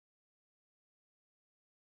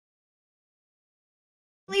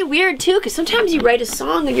Really weird too, because sometimes you write a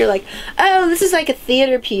song and you're like, oh, this is like a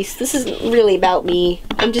theater piece. This isn't really about me.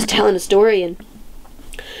 I'm just telling a story. And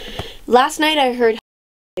last night I heard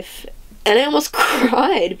and I almost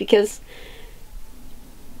cried because...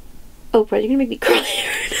 Oh, Brad, you're gonna make me cry.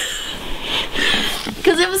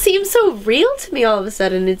 Because it seemed so real to me all of a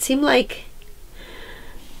sudden. It seemed like...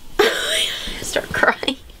 I start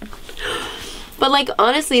crying. But like,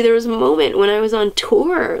 honestly, there was a moment when I was on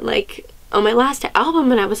tour, like... on my last album,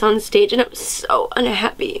 and I was on stage and I was so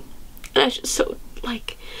unhappy and I was just so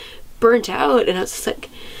like burnt out, and I was just like,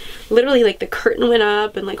 literally, like the curtain went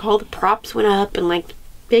up and like all the props went up and like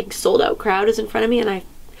big sold out crowd is in front of me, and I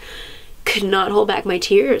could not hold back my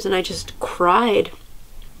tears, and I just cried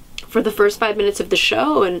for the first 5 minutes of the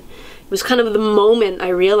show. And it was kind of the moment I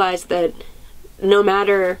realized that no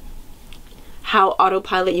matter how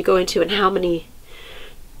autopilot you go into and how many,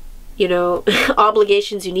 you know,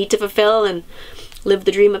 obligations you need to fulfill and live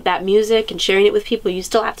the dream of that music and sharing it with people, you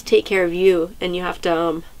still have to take care of you, and you have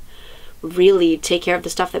to really take care of the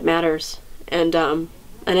stuff that matters. And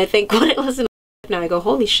I think when I listen to it now, I go,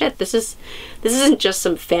 holy shit, this isn't just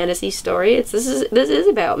some fantasy story. This is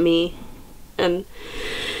about me. And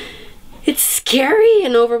it's scary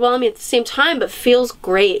and overwhelming at the same time, but feels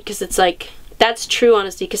great, because it's like, that's true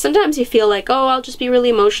honesty. Because sometimes you feel like, oh, I'll just be really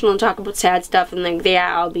emotional and talk about sad stuff, and like,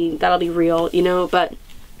 yeah, that'll be real, you know. But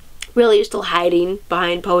really, you're still hiding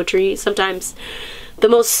behind poetry. Sometimes the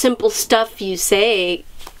most simple stuff you say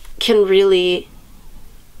can really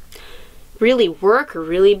work, or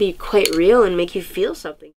really be quite real and make you feel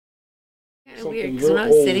something. Kind of weird, because when I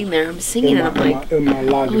was sitting there, I'm singing and I'm like,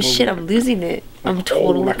 oh shit, I'm losing it. I'm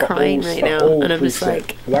totally crying right now, and I'm just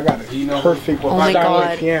like, oh my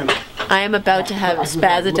god, I am about to have a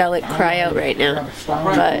spazadelic cry out right now,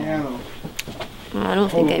 but I don't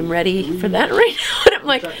think I'm ready for that right now. And I'm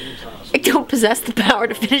like, I don't possess the power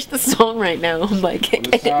to finish the song right now. I'm like,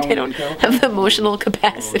 I don't have the emotional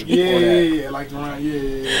capacity.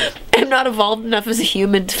 I'm not evolved enough as a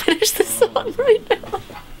human to finish the song right now.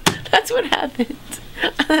 That's what happened.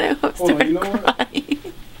 And then I started crying.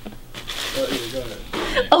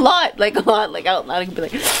 A lot, like out loud. I can be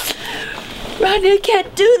like, Rodney, I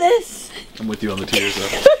can't do this. I'm with you on the tears though.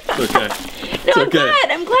 It's okay. No,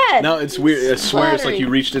 I'm glad. No, it's weird. I swear it's like you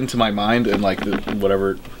reached into my mind and like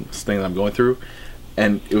whatever thing that I'm going through,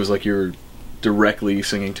 and it was like you were directly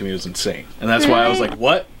singing to me. It was insane. And that's why I was like,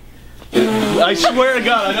 what? I swear to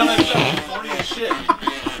God, I know that sounds corny as shit.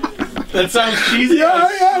 That sounds cheesy. Yeah,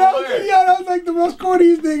 that was like the most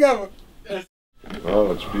corniest thing ever.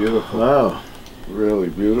 Oh, it's beautiful. Wow. Really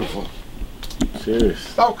beautiful. Serious.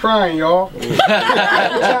 Stop crying, y'all. every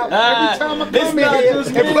time I come in here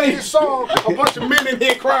and play this song, a bunch of men in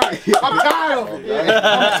here crying. I'm tired of it.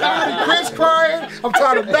 I'm tired of Chris crying. I'm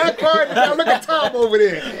tired of Matt crying. Now look at Tom over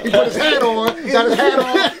there. He put his hat on. Got his hat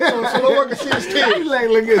on so no one can see his tears. Like,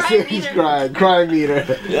 look at him. He's crying. Cry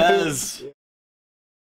meter. Yes.